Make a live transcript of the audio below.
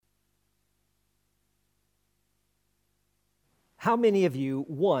How many of you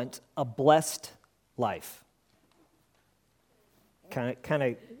want a blessed life? Kind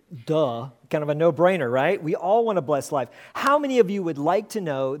of a no-brainer, right? We all want a blessed life. How many of you would like to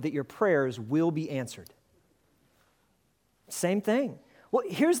know that your prayers will be answered? Same thing. Well,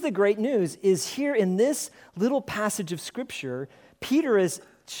 here's the great news, is here in this little passage of Scripture, Peter is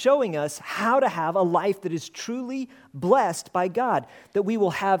showing us how to have a life that is truly blessed by God, that we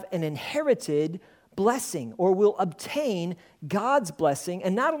will have an inherited blessing, or we'll obtain God's blessing,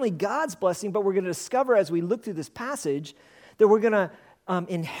 and not only God's blessing, but we're going to discover as we look through this passage that we're going to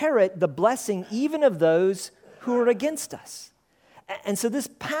inherit the blessing even of those who are against us. And so this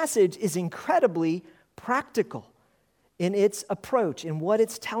passage is incredibly practical in its approach, in what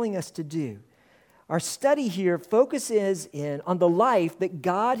it's telling us to do. Our study here focuses on the life that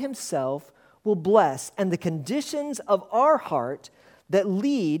God Himself will bless and the conditions of our heart that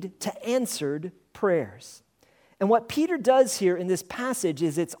lead to answered prayers. And what Peter does here in this passage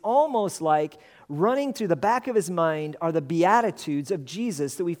is it's almost like running through the back of his mind are the Beatitudes of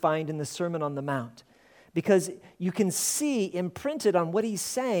Jesus that we find in the Sermon on the Mount. Because you can see imprinted on what he's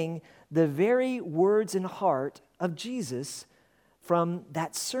saying the very words and heart of Jesus from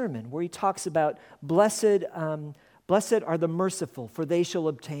that sermon, where he talks about blessed are the merciful, for they shall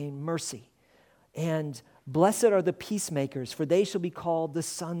obtain mercy. And blessed are the peacemakers, for they shall be called the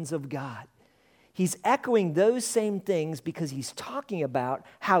sons of God. He's echoing those same things because he's talking about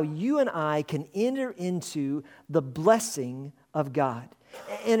how you and I can enter into the blessing of God.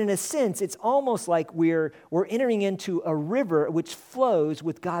 And in a sense, it's almost like we're entering into a river which flows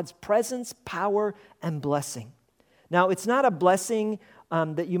with God's presence, power, and blessing. Now, it's not a blessing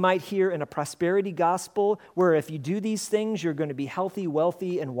that you might hear in a prosperity gospel where if you do these things, you're going to be healthy,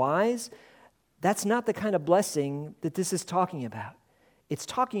 wealthy, and wise. That's not the kind of blessing that this is talking about. It's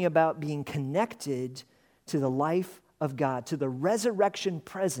talking about being connected to the life of God, to the resurrection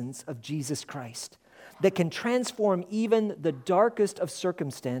presence of Jesus Christ that can transform even the darkest of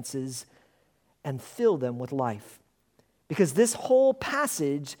circumstances and fill them with life. Because this whole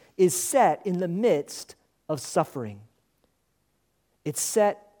passage is set in the midst of suffering. It's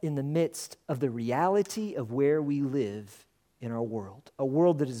set in the midst of the reality of where we live in our world. A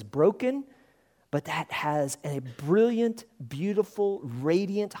world that is broken, but that has a brilliant, beautiful,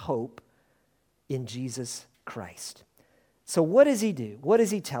 radiant hope in Jesus Christ. So what does he do? What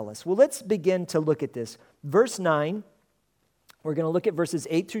does he tell us? Well, let's begin to look at this. Verse 9, we're going to look at verses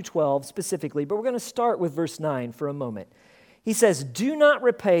 8 through 12 specifically, but we're going to start with verse 9 for a moment. He says, "Do not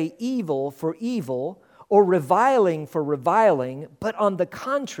repay evil for evil or reviling for reviling, but on the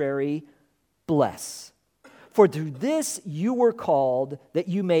contrary, bless. For through this you were called that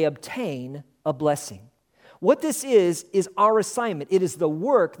you may obtain a blessing." What this is our assignment. It is the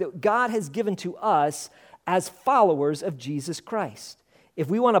work that God has given to us as followers of Jesus Christ. If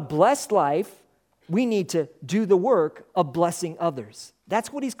we want a blessed life, we need to do the work of blessing others.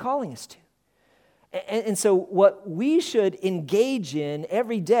 That's what he's calling us to. And so what we should engage in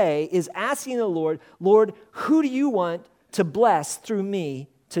every day is asking the Lord, Lord, who do you want to bless through me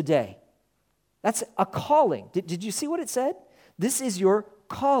today? That's a calling. Did you see what it said? This is your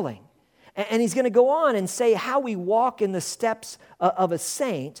calling. And he's going to go on and say how we walk in the steps of a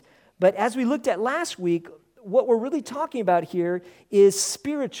saint. But as we looked at last week, what we're really talking about here is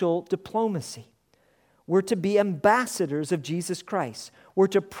spiritual diplomacy. We're to be ambassadors of Jesus Christ. We're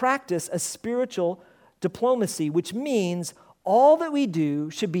to practice a spiritual diplomacy, which means all that we do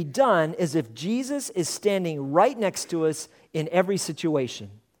should be done as if Jesus is standing right next to us in every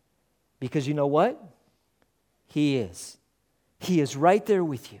situation. Because you know what? He is. He is right there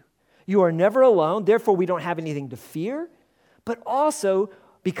with you. You are never alone, therefore we don't have anything to fear. But also,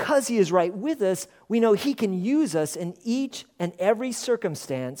 because he is right with us, we know he can use us in each and every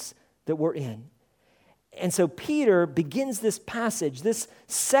circumstance that we're in. And so Peter begins this passage, this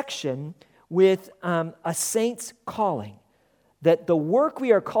section, with a saint's calling. That the work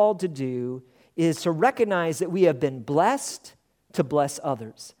we are called to do is to recognize that we have been blessed to bless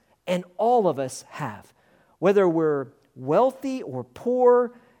others. And all of us have. Whether we're wealthy or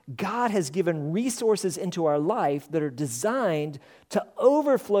poor, God has given resources into our life that are designed to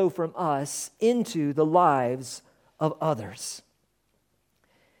overflow from us into the lives of others.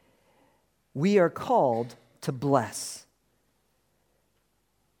 We are called to bless.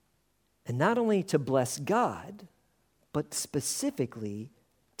 And not only to bless God, but specifically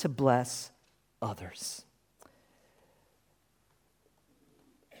to bless others.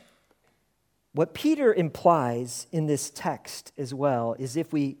 What Peter implies in this text as well is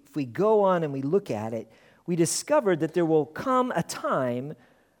if we go on and we look at it, we discover that there will come a time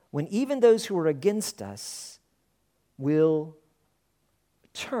when even those who are against us will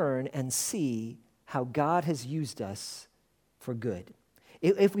turn and see how God has used us for good.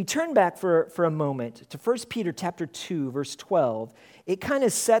 If we turn back for a moment to 1 Peter chapter 2, verse 12, it kind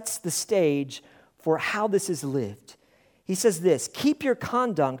of sets the stage for how this is lived. He says this, keep your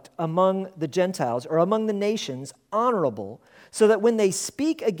conduct among the Gentiles or among the nations honorable, so that when they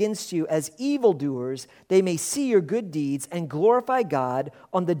speak against you as evildoers, they may see your good deeds and glorify God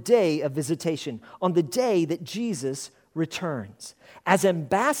on the day of visitation, on the day that Jesus returns. As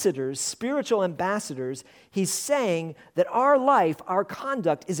ambassadors, spiritual ambassadors, he's saying that our life, our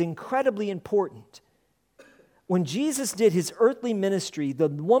conduct is incredibly important. When Jesus did his earthly ministry, the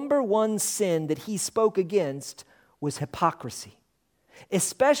number one sin that he spoke against was hypocrisy,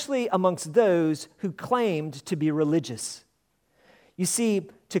 especially amongst those who claimed to be religious. You see,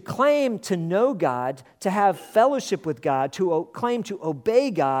 to claim to know God, to have fellowship with God, to claim to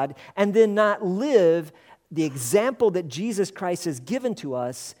obey God, and then not live the example that Jesus Christ has given to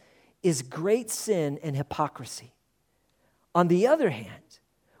us is great sin and hypocrisy. On the other hand,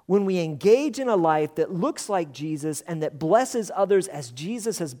 when we engage in a life that looks like Jesus and that blesses others as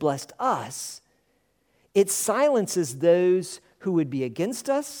Jesus has blessed us, it silences those who would be against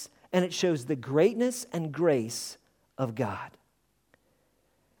us, and it shows the greatness and grace of God.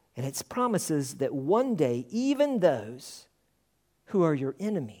 And it promises that one day, even those who are your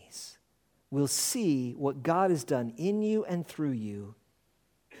enemies will see what God has done in you and through you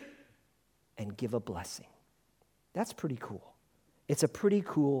and give a blessing. That's pretty cool. It's a pretty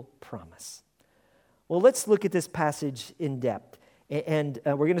cool promise. Well, let's look at this passage in depth. And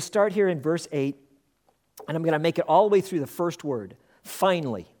we're going to start here in verse 8, and I'm going to make it all the way through the first word,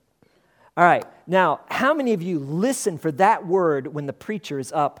 finally. All right, now, how many of you listen for that word when the preacher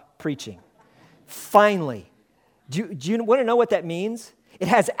is up preaching? Finally. Do you want to know what that means? It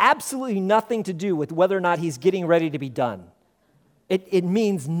has absolutely nothing to do with whether or not he's getting ready to be done. It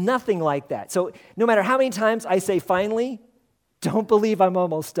means nothing like that. So no matter how many times I say finally, don't believe I'm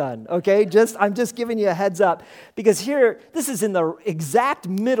almost done, okay? I'm just giving you a heads up. Because here, this is in the exact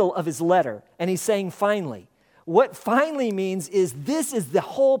middle of his letter, and he's saying finally. What finally means is this is the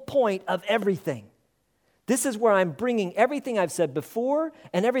whole point of everything. This is where I'm bringing everything I've said before,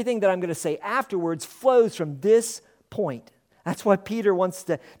 and everything that I'm going to say afterwards flows from this point. That's why Peter wants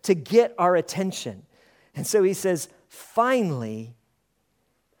to get our attention. And so he says, finally,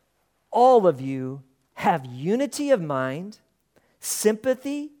 all of you have unity of mind,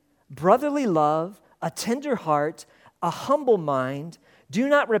 sympathy, brotherly love, a tender heart, a humble mind. Do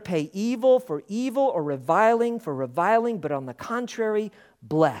not repay evil for evil or reviling for reviling, but on the contrary,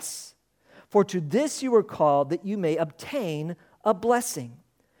 bless. For to this you were called, that you may obtain a blessing.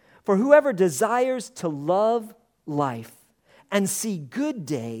 For whoever desires to love life and see good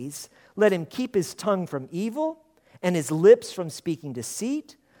days, let him keep his tongue from evil and his lips from speaking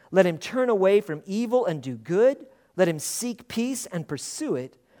deceit. Let him turn away from evil and do good. Let him seek peace and pursue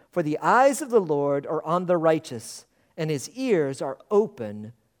it. For the eyes of the Lord are on the righteous, and his ears are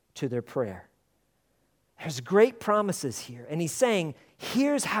open to their prayer. There's great promises here. And he's saying,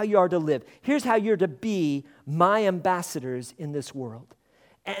 here's how you are to live. Here's how you're to be my ambassadors in this world.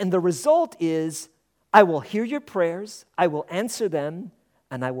 And the result is, I will hear your prayers, I will answer them,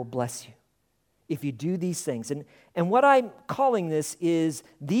 and I will bless you if you do these things. And what I'm calling this is,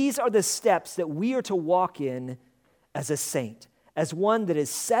 these are the steps that we are to walk in as a saint, as one that is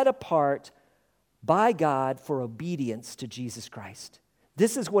set apart by God for obedience to Jesus Christ.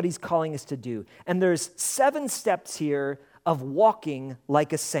 This is what he's calling us to do. And there's 7 steps here of walking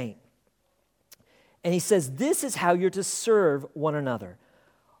like a saint. And he says, this is how you're to serve one another.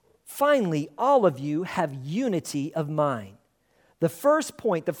 Finally, all of you have unity of mind. The first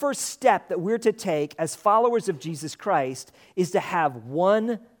point, the first step that we're to take as followers of Jesus Christ is to have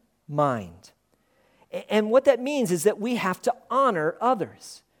one mind. And what that means is that we have to honor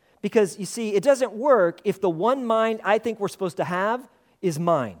others. Because, you see, it doesn't work if the one mind I think we're supposed to have is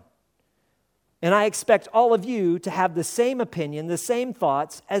mine. And I expect all of you to have the same opinion, the same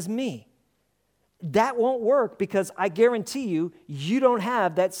thoughts as me. That won't work because I guarantee you, you don't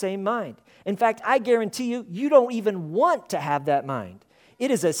have that same mind. In fact, I guarantee you, you don't even want to have that mind.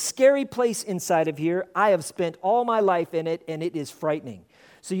 It is a scary place inside of here. I have spent all my life in it, and it is frightening.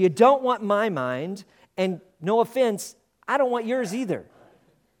 So you don't want my mind, and no offense, I don't want yours either.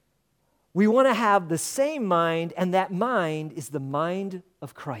 We want to have the same mind, and that mind is the mind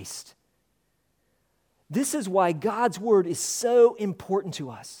of Christ. This is why God's word is so important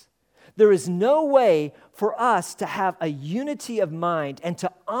to us. There is no way for us to have a unity of mind and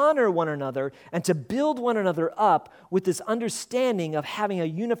to honor one another and to build one another up with this understanding of having a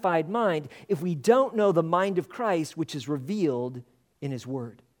unified mind if we don't know the mind of Christ, which is revealed in His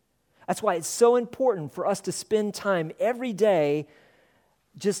Word. That's why it's so important for us to spend time every day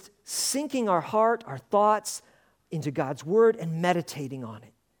just sinking our heart, our thoughts into God's Word and meditating on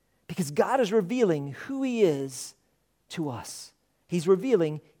it. Because God is revealing who He is to us. He's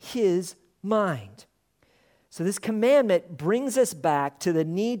revealing His mind. So this commandment brings us back to the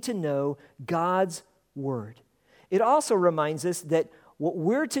need to know God's Word. It also reminds us that what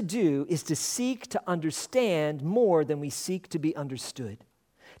we're to do is to seek to understand more than we seek to be understood,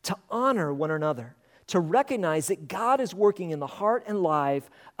 to honor one another, to recognize that God is working in the heart and life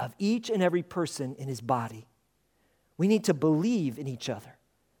of each and every person in His body. We need to believe in each other,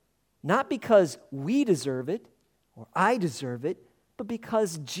 not because we deserve it or I deserve it, but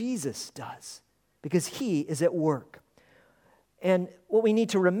because Jesus does, because He is at work. And what we need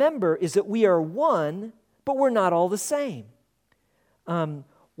to remember is that we are one, but we're not all the same.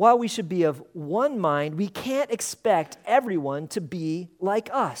 While we should be of one mind, we can't expect everyone to be like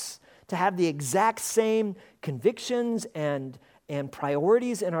us, to have the exact same convictions and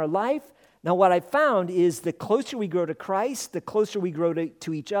priorities in our life. Now, what I found is the closer we grow to Christ, the closer we grow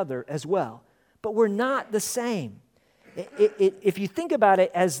to each other as well. But we're not the same. If you think about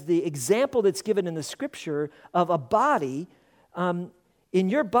it as the example that's given in the Scripture of a body, in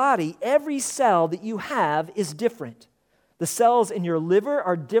your body, every cell that you have is different. The cells in your liver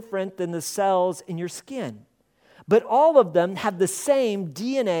are different than the cells in your skin. But all of them have the same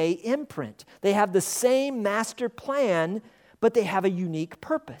DNA imprint. They have the same master plan, but they have a unique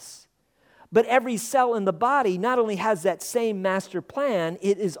purpose. But every cell in the body not only has that same master plan,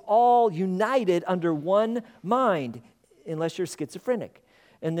 it is all united under one mind, unless you're schizophrenic.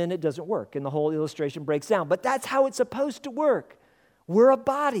 And then it doesn't work, and the whole illustration breaks down. But that's how it's supposed to work. We're a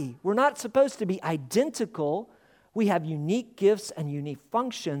body. We're not supposed to be identical. We have unique gifts and unique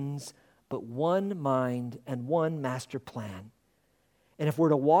functions, but one mind and one master plan. And if we're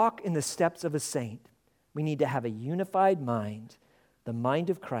to walk in the steps of a saint, we need to have a unified mind, the mind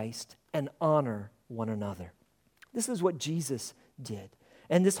of Christ, and honor one another. This is what Jesus did.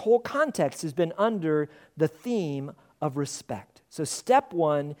 And this whole context has been under the theme of respect. So step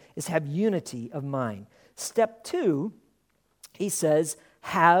one is have unity of mind. Step two, he says,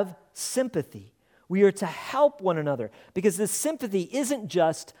 have sympathy. We are to help one another because this sympathy isn't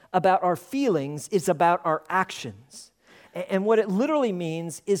just about our feelings, it's about our actions. And what it literally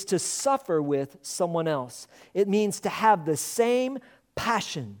means is to suffer with someone else. It means to have the same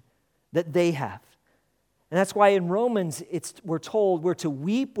passion that they have. And that's why in Romans we're told we're to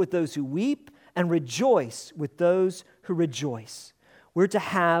weep with those who weep and rejoice with those who rejoice. We're to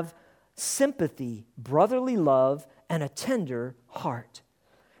have sympathy, brotherly love, and a tender heart.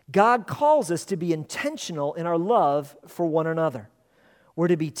 God calls us to be intentional in our love for one another. We're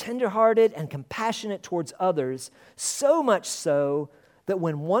to be tenderhearted and compassionate towards others, so much so that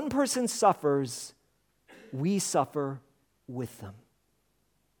when one person suffers, we suffer with them.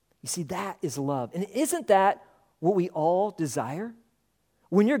 You see, that is love. And isn't that what we all desire?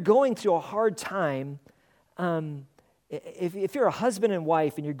 When you're going through a hard time, if you're a husband and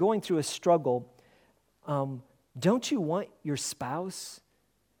wife and you're going through a struggle, don't you want your spouse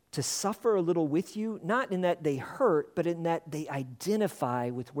to suffer a little with you? Not in that they hurt, but in that they identify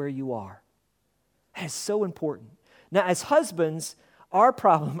with where you are. That is so important. Now, as husbands,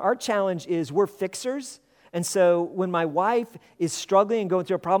 our challenge is we're fixers. And so when my wife is struggling and going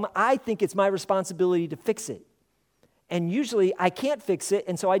through a problem, I think it's my responsibility to fix it. And usually I can't fix it,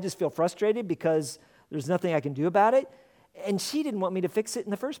 and so I just feel frustrated because there's nothing I can do about it. And she didn't want me to fix it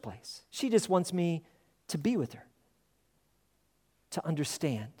in the first place. She just wants me to be with her, to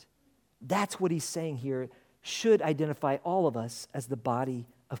understand. That's what he's saying here should identify all of us as the body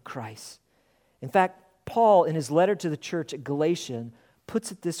of Christ. In fact, Paul, in his letter to the church at Galatia,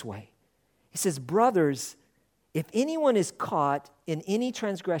 puts it this way. He says, brothers, if anyone is caught in any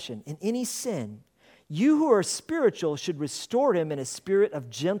transgression, in any sin, you who are spiritual should restore him in a spirit of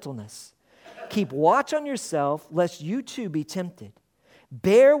gentleness. Keep watch on yourself, lest you too be tempted.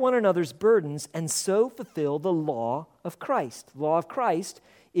 Bear one another's burdens, and so fulfill the law of Christ. The law of Christ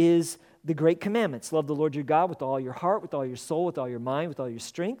is the great commandments. Love the Lord your God with all your heart, with all your soul, with all your mind, with all your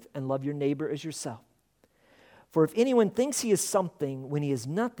strength, and love your neighbor as yourself. For if anyone thinks he is something when he is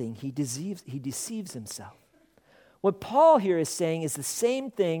nothing, he deceives himself. What Paul here is saying is the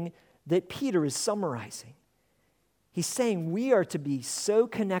same thing that Peter is summarizing. He's saying we are to be so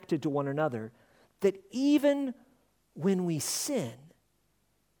connected to one another that even when we sin,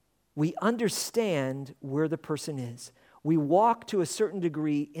 we understand where the person is. We walk to a certain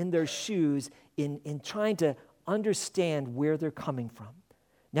degree in their shoes in trying to understand where they're coming from.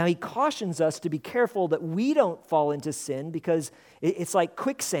 Now, he cautions us to be careful that we don't fall into sin because it's like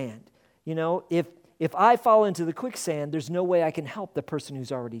quicksand. You know, if I fall into the quicksand, there's no way I can help the person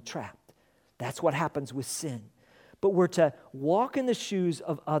who's already trapped. That's what happens with sin. But we're to walk in the shoes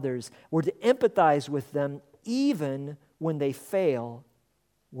of others. We're to empathize with them even when they fail,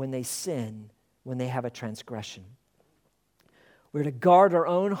 when they sin, when they have a transgression. We're to guard our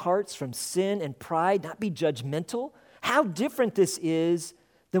own hearts from sin and pride, not be judgmental. How different this is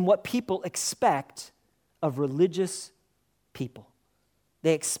than what people expect of religious people.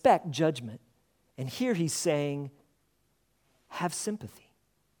 They expect judgment. And here he's saying, have sympathy,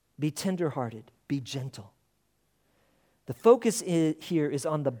 be tenderhearted, be gentle. The focus here is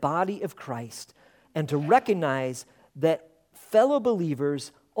on the body of Christ and to recognize that fellow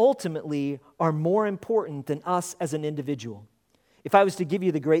believers ultimately are more important than us as an individual. If I was to give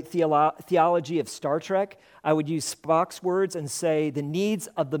you the great theology of Star Trek, I would use Spock's words and say the needs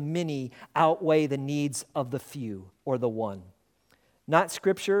of the many outweigh the needs of the few or the one. Not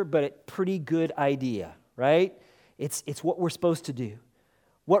scripture, but a pretty good idea, right? It's what we're supposed to do.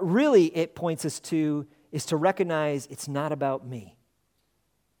 What really it points us to is to recognize it's not about me.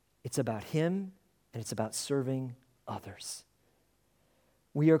 It's about him, and it's about serving others.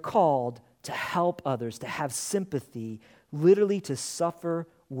 We are called to help others, to have sympathy, literally to suffer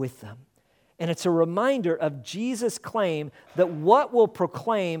with them. And it's a reminder of Jesus' claim that what will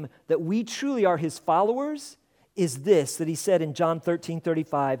proclaim that we truly are his followers is this, that he said in John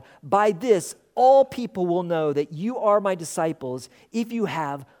 13:35, by this all people will know that you are my disciples if you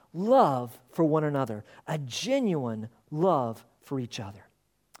have love for one another, a genuine love for each other.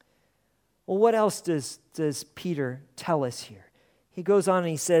 Well, what else does Peter tell us here? He goes on and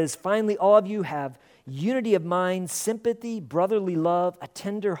he says, finally, all of you have unity of mind, sympathy, brotherly love, a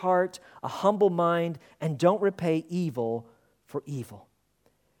tender heart, a humble mind, and don't repay evil for evil.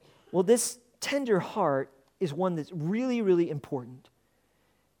 Well, this tender heart is one that's really, really important.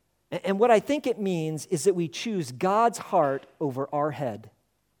 And what I think it means is that we choose God's heart over our head.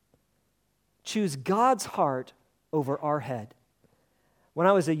 Choose God's heart over our head. When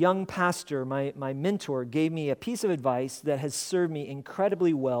I was a young pastor, my mentor gave me a piece of advice that has served me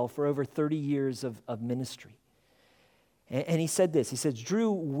incredibly well for over 30 years of ministry. And he said this, he said,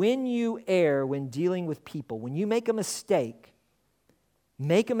 Drew, when you err when dealing with people, when you make a mistake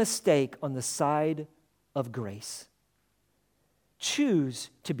on the side of grace. Choose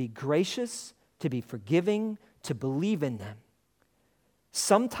to be gracious, to be forgiving, to believe in them.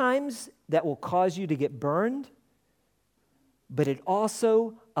 Sometimes that will cause you to get burned, but it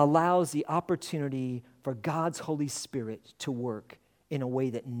also allows the opportunity for God's Holy Spirit to work in a way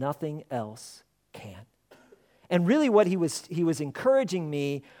that nothing else can. And really what he was encouraging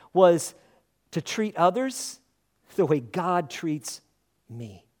me was to treat others the way God treats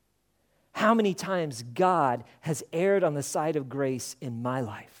me. How many times God has erred on the side of grace in my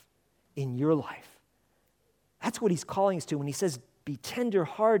life, in your life. That's what he's calling us to when he says, be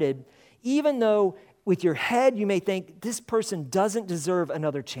tender-hearted, even though with your head you may think this person doesn't deserve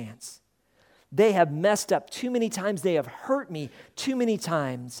another chance. They have messed up too many times. They have hurt me too many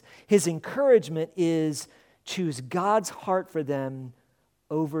times. His encouragement is choose God's heart for them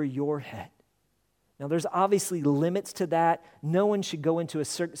over your head. Now, there's obviously limits to that. No one should go into a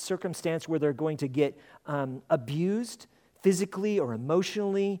circumstance where they're going to get abused physically or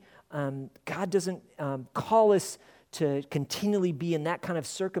emotionally. God doesn't call us to continually be in that kind of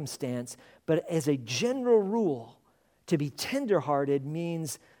circumstance. But as a general rule, to be tenderhearted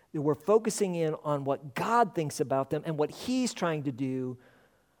means that we're focusing in on what God thinks about them and what he's trying to do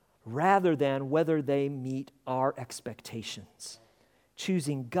rather than whether they meet our expectations.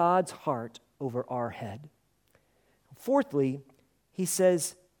 Choosing God's heart over our head. Fourthly, he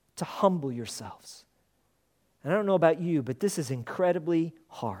says to humble yourselves. And I don't know about you, but this is incredibly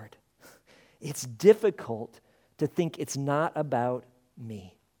hard. It's difficult to think it's not about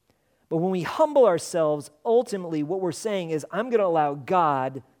me. But when we humble ourselves, ultimately what we're saying is, I'm going to allow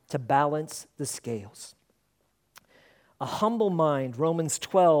God to balance the scales. A humble mind, Romans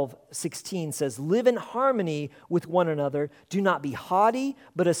 12:16 says, live in harmony with one another. Do not be haughty,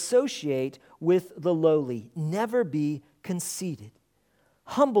 but associate with the lowly. Never be conceited.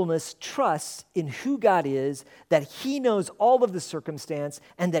 Humbleness trusts in who God is, that he knows all of the circumstance,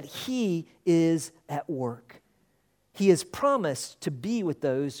 and that he is at work. He has promised to be with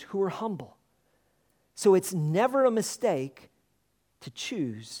those who are humble. So it's never a mistake to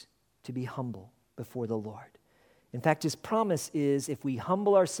choose to be humble before the Lord. In fact, his promise is if we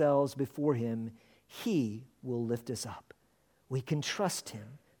humble ourselves before him, he will lift us up. We can trust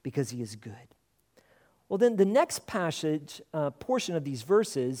him because he is good. Well, then the next passage, portion of these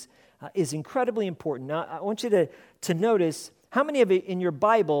verses is incredibly important. Now, I want you to notice how many of it in your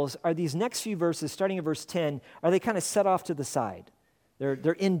Bibles are these next few verses, starting at verse 10, are they kind of set off to the side? They're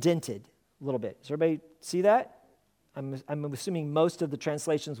indented a little bit. Does everybody see that? I'm assuming most of the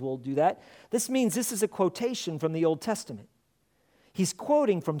translations will do that. This means this is a quotation from the Old Testament. He's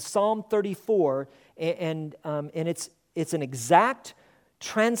quoting from Psalm 34, and it's an exact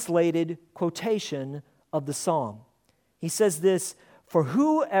translated quotation of the psalm. He says this, "For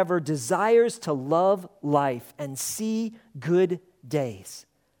whoever desires to love life and see good days."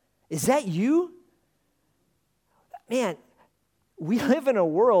 Is that you? Man, we live in a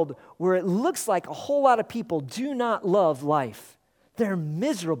world where it looks like a whole lot of people do not love life. They're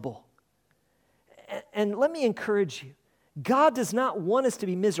miserable. And let me encourage you, God does not want us to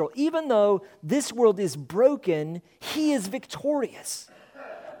be miserable. Even though this world is broken, He is victorious.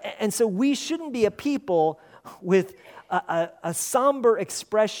 And so we shouldn't be a people with a somber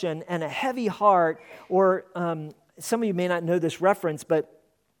expression and a heavy heart, or some of you may not know this reference, but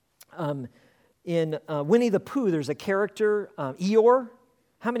in Winnie the Pooh, there's a character, Eeyore.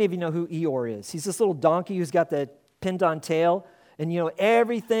 How many of you know who Eeyore is? He's this little donkey who's got the pinned-on tail, and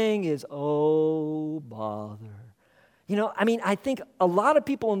everything is, oh, bother. I think a lot of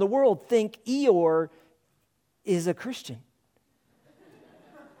people in the world think Eeyore is a Christian.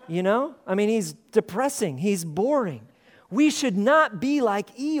 He's depressing. He's boring. We should not be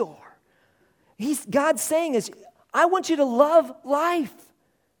like Eeyore. God's saying is, I want you to love life.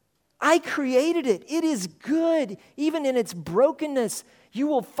 I created it. It is good. Even in its brokenness, you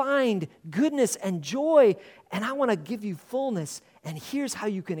will find goodness and joy, and I want to give you fullness, and here's how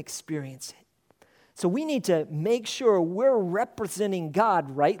you can experience it. So we need to make sure we're representing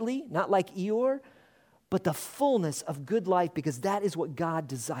God rightly, not like Eeyore, but the fullness of good life, because that is what God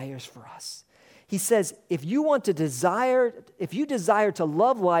desires for us. He says, if you desire to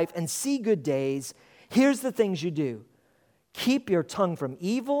love life and see good days, here's the things you do. Keep your tongue from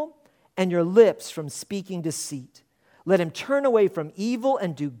evil and your lips from speaking deceit. Let him turn away from evil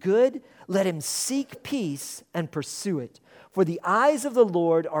and do good. Let him seek peace and pursue it. For the eyes of the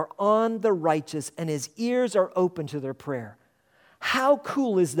Lord are on the righteous, and his ears are open to their prayer. How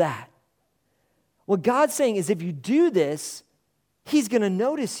cool is that? What God's saying is, if you do this, He's going to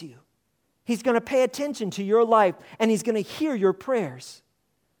notice you. He's going to pay attention to your life, and He's going to hear your prayers.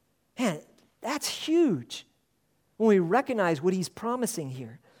 Man, that's huge when we recognize what He's promising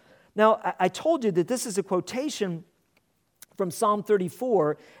here. Now, I told you that this is a quotation from Psalm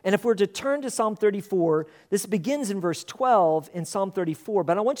 34, and if we're to turn to Psalm 34, this begins in verse 12 in Psalm 34,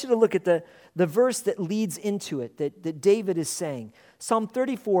 but I want you to look at the verse that leads into it, that David is saying. Psalm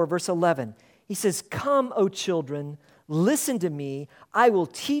 34, verse 11. He says, "Come, O children, listen to me. I will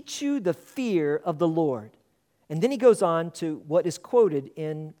teach you the fear of the Lord." And then he goes on to what is quoted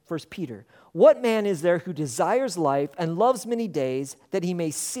in 1 Peter. "What man is there who desires life and loves many days that he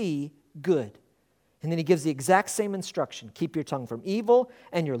may see good?" And then he gives the exact same instruction. "Keep your tongue from evil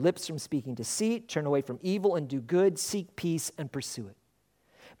and your lips from speaking deceit. Turn away from evil and do good. Seek peace and pursue it."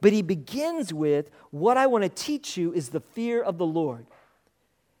 But he begins with, what I want to teach you is the fear of the Lord.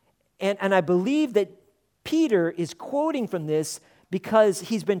 And I believe that Peter is quoting from this because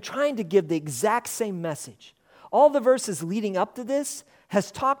he's been trying to give the exact same message. All the verses leading up to this has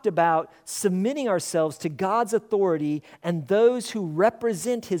talked about submitting ourselves to God's authority and those who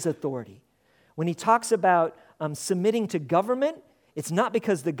represent His authority. When he talks about submitting to government, it's not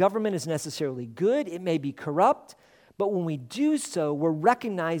because the government is necessarily good. It may be corrupt, but when we do so, we're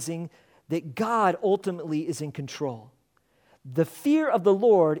recognizing that God ultimately is in control. The fear of the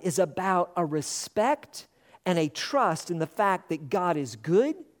Lord is about a respect and a trust in the fact that God is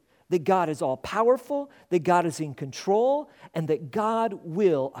good, that God is all-powerful, that God is in control, and that God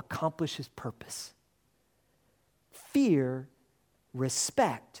will accomplish His purpose. Fear,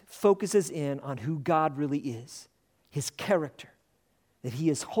 respect, focuses in on who God really is, His character, that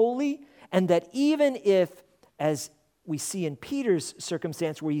He is holy, and that even if, as we see in Peter's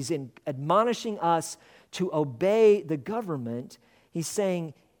circumstance where he's admonishing us to obey the government, he's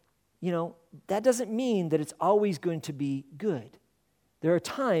saying, that doesn't mean that it's always going to be good. There are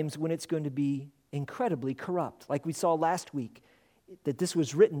times when it's going to be incredibly corrupt. Like we saw last week, that this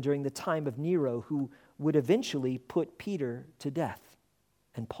was written during the time of Nero, who would eventually put Peter to death,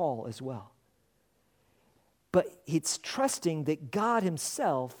 and Paul as well. But it's trusting that God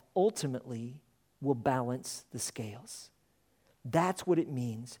Himself ultimately will balance the scales. That's what it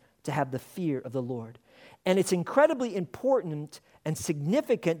means to have the fear of the Lord. And it's incredibly important and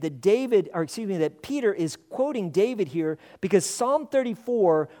significant that that Peter is quoting David here, because Psalm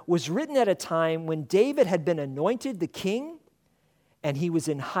 34 was written at a time when David had been anointed the king and he was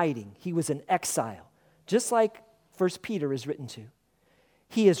in hiding. He was in exile, just like 1 Peter is written to.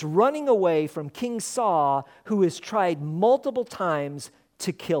 He is running away from King Saul, who has tried multiple times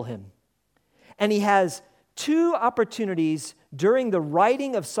to kill him. And he has two opportunities during the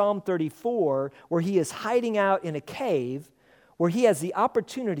writing of Psalm 34 where he is hiding out in a cave, where he has the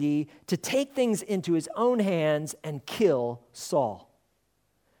opportunity to take things into his own hands and kill Saul.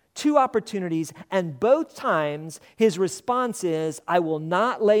 Two opportunities, and both times his response is, I will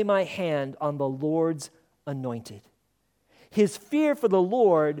not lay my hand on the Lord's anointed. His fear for the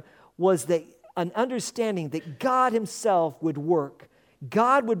Lord was an understanding that God himself would work.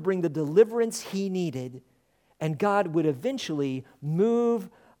 God would bring the deliverance he needed, and God would eventually move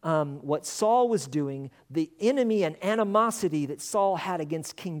what Saul was doing, the enemy and animosity that Saul had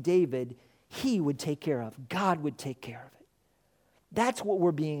against King David, he would take care of. God would take care of it. That's what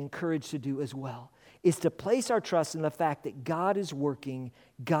we're being encouraged to do as well, is to place our trust in the fact that God is working,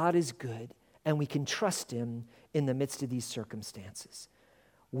 God is good, and we can trust him in the midst of these circumstances.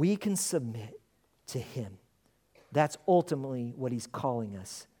 We can submit to him. That's ultimately what he's calling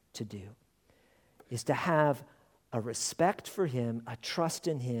us to do, is to have a respect for him, a trust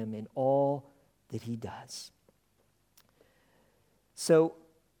in him in all that he does. So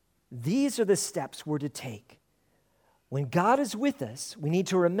these are the steps we're to take. When God is with us, we need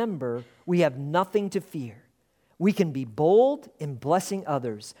to remember we have nothing to fear. We can be bold in blessing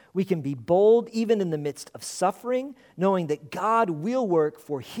others. We can be bold even in the midst of suffering, knowing that God will work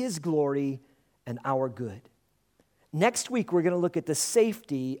for his glory and our good. Next week, we're going to look at the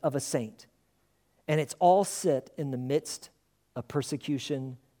safety of a saint. And it's all set in the midst of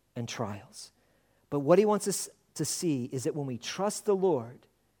persecution and trials. But what he wants us to see is that when we trust the Lord,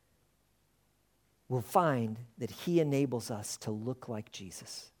 we'll find that he enables us to look like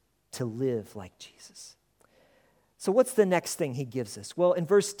Jesus, to live like Jesus. So what's the next thing he gives us? Well, in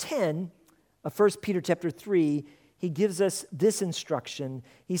verse 10 of 1 Peter chapter 3, he gives us this instruction.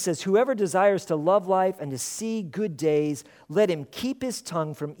 He says, whoever desires to love life and to see good days, let him keep his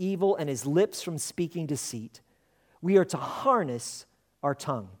tongue from evil and his lips from speaking deceit. We are to harness our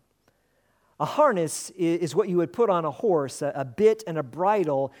tongue. A harness is what you would put on a horse, a bit and a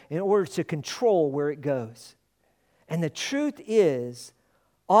bridle, in order to control where it goes. And the truth is,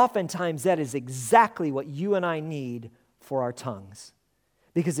 oftentimes that is exactly what you and I need for our tongues.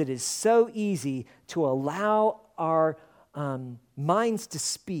 Because it is so easy to allow our minds to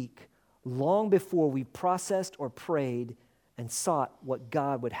speak long before we've processed or prayed and sought what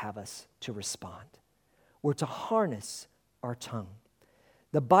God would have us to respond. We're to harness our tongue.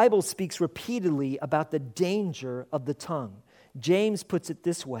 The Bible speaks repeatedly about the danger of the tongue. James puts it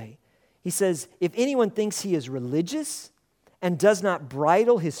this way. He says, if anyone thinks he is religious and does not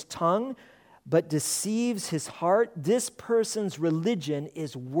bridle his tongue, but deceives his heart, this person's religion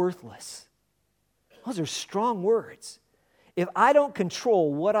is worthless. Those are strong words. If I don't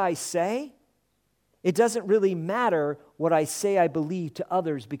control what I say, it doesn't really matter what I say I believe to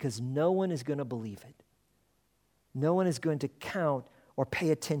others, because no one is going to believe it. No one is going to count or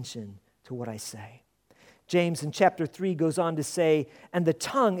pay attention to what I say. James in chapter 3 goes on to say, and the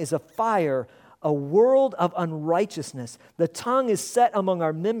tongue is a fire, a world of unrighteousness. The tongue is set among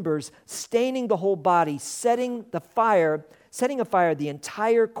our members, staining the whole body, setting afire the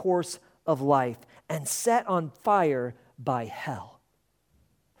entire course of life, and set on fire by hell.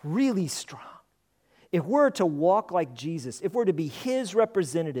 Really strong. If we're to walk like Jesus, if we're to be his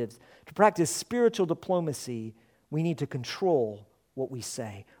representatives, to practice spiritual diplomacy, we need to control what we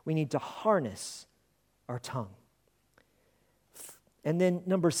say. We need to harness our tongue. And then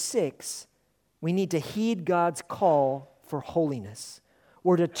number 6, we need to heed God's call for holiness,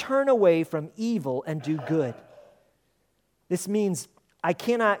 or to turn away from evil and do good. This means I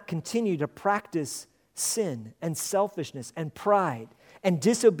cannot continue to practice sin and selfishness and pride and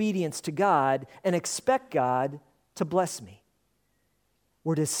disobedience to God and expect God to bless me.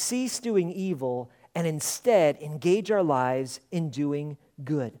 We're to cease doing evil and instead engage our lives in doing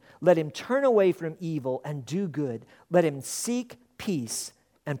good. Let him turn away from evil and do good. Let him seek peace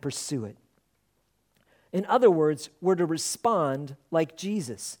and pursue it. In other words, we're to respond like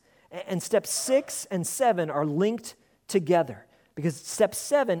Jesus. And steps 6 and 7 are linked together, because step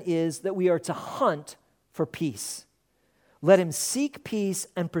 7 is that we are to hunt for peace. Let him seek peace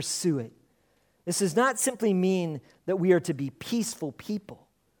and pursue it. This does not simply mean that we are to be peaceful people,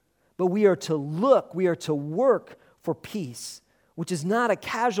 but we are to work for peace. which is not a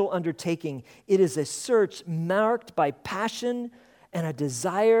casual undertaking. It is a search marked by passion and a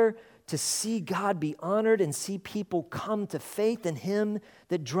desire to see God be honored and see people come to faith in Him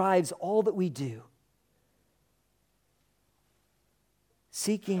that drives all that we do.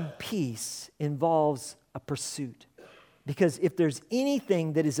 Seeking peace involves a pursuit, because if there's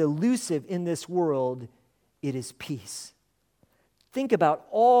anything that is elusive in this world, it is peace. Think about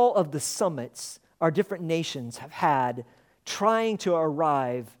all of the summits our different nations have had trying to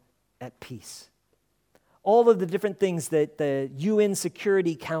arrive at peace. All of the different things that the UN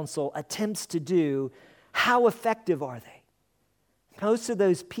Security Council attempts to do, how effective are they? Most of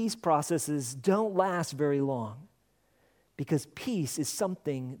those peace processes don't last very long, because peace is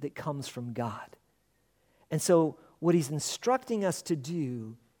something that comes from God. And so what He's instructing us to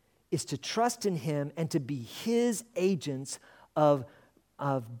do is to trust in Him and to be His agents of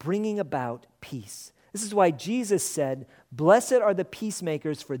bringing about peace. This is why Jesus said, "Blessed are the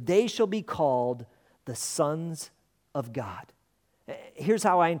peacemakers, for they shall be called the sons of God." Here's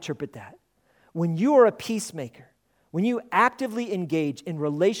how I interpret that. When you are a peacemaker, when you actively engage in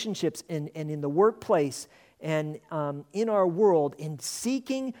relationships and in the workplace and in our world in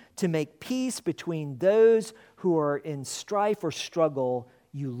seeking to make peace between those who are in strife or struggle,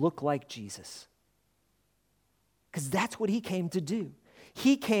 you look like Jesus. Because that's what He came to do.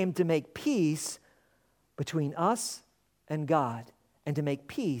 He came to make peace between us and God, and to make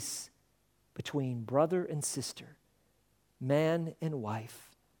peace between brother and sister, man and wife,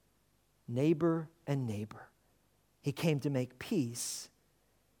 neighbor and neighbor. He came to make peace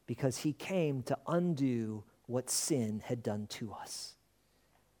because He came to undo what sin had done to us.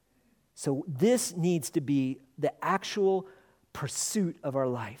 So this needs to be the actual pursuit of our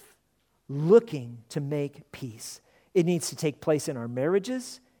life, looking to make peace. It needs to take place in our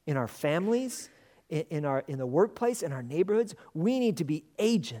marriages, in our families, in the workplace, in our neighborhoods. We need to be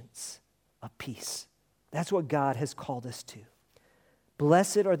agents of peace. That's what God has called us to.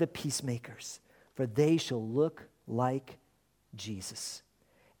 Blessed are the peacemakers, for they shall look like Jesus.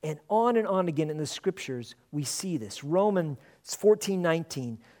 And on again in the scriptures, we see this. Romans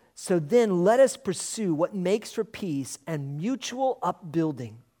 14:19. So then let us pursue what makes for peace and mutual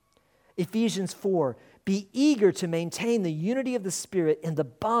upbuilding. Ephesians 4. Be eager to maintain the unity of the Spirit in the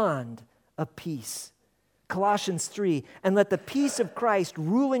bond of peace. Colossians 3. And let the peace of Christ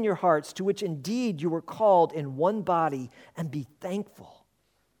rule in your hearts, to which indeed you were called in one body, and be thankful.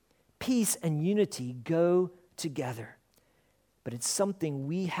 Peace and unity go together. But it's something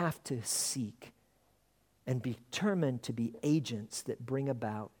we have to seek and be determined to be agents that bring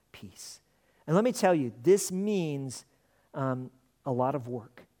about peace. And let me tell you, this means a lot of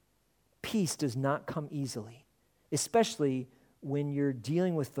work. Peace does not come easily, especially when you're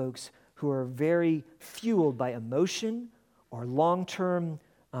dealing with folks who are very fueled by emotion or long-term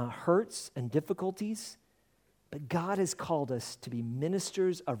hurts and difficulties. But God has called us to be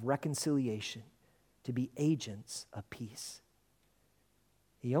ministers of reconciliation, to be agents of peace.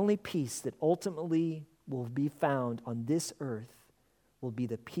 The only peace that ultimately will be found on this earth will be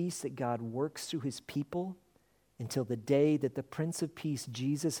the peace that God works through His people until the day that the Prince of Peace,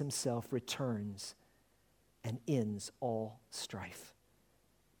 Jesus Himself, returns and ends all strife.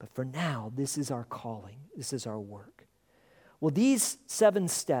 But for now, this is our calling. This is our work. Well, these 7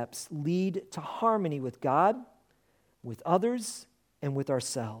 steps lead to harmony with God, with others, and with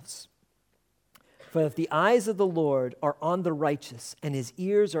ourselves. For if the eyes of the Lord are on the righteous, and His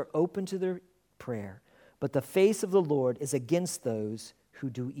ears are open to their prayer, but the face of the Lord is against those who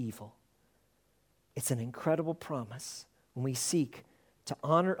do evil. It's an incredible promise when we seek to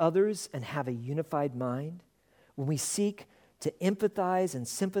honor others and have a unified mind, when we seek to empathize and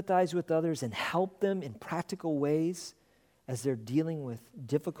sympathize with others and help them in practical ways as they're dealing with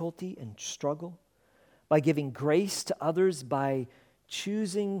difficulty and struggle, by giving grace to others, by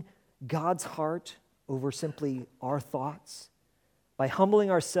choosing God's heart over simply our thoughts, by humbling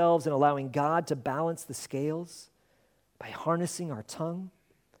ourselves and allowing God to balance the scales, by harnessing our tongue,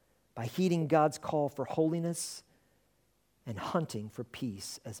 by heeding God's call for holiness, and hunting for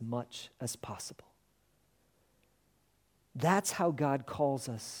peace as much as possible. That's how God calls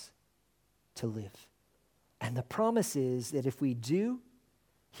us to live. And the promise is that if we do,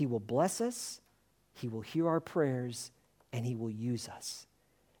 He will bless us, He will hear our prayers, and He will use us.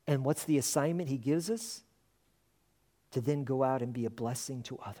 And what's the assignment He gives us? To then go out and be a blessing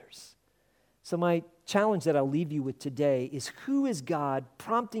to others. So my challenge that I'll leave you with today is, who is God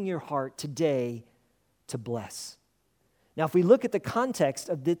prompting your heart today to bless? Now, if we look at the context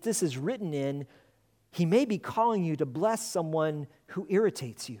of that this is written in, He may be calling you to bless someone who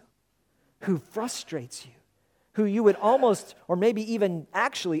irritates you, who frustrates you, who you would almost, or maybe even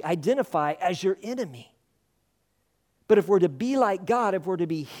actually identify as your enemy. But if we're to be like God, if we're to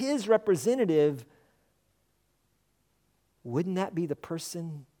be his representative, wouldn't that be the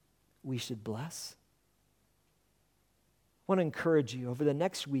person we should bless? I want to encourage you over the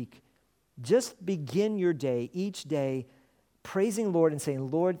next week, just begin your day, each day, praising the Lord and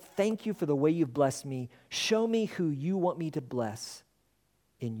saying, Lord, thank you for the way you've blessed me. Show me who you want me to bless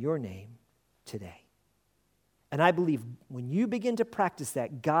in your name today. And I believe when you begin to practice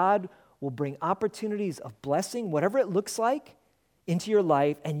that, God will bring opportunities of blessing, whatever it looks like, into your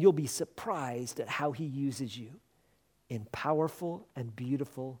life, and you'll be surprised at how he uses you in powerful and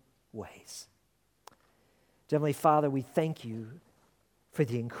beautiful ways. Heavenly Father, we thank you for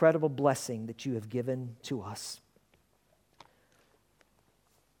the incredible blessing that you have given to us.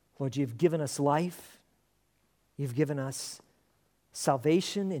 Lord, you've given us life. You've given us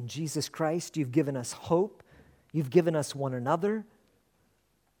salvation in Jesus Christ. You've given us hope. You've given us one another.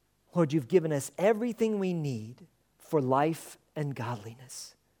 Lord, you've given us everything we need for life and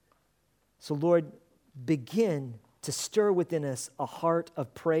godliness. So, Lord, begin to stir within us a heart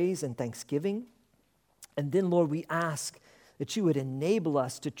of praise and thanksgiving. And then, Lord, we ask that you would enable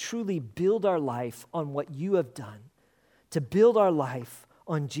us to truly build our life on what you have done, to build our life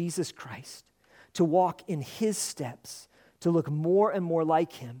on Jesus Christ, to walk in his steps, to look more and more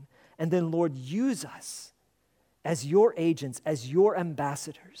like him. And then, Lord, use us as your agents, as your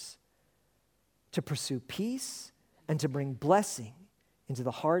ambassadors, to pursue peace and to bring blessing into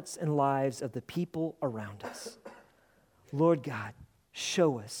the hearts and lives of the people around us. Lord God,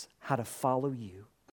 show us how to follow you.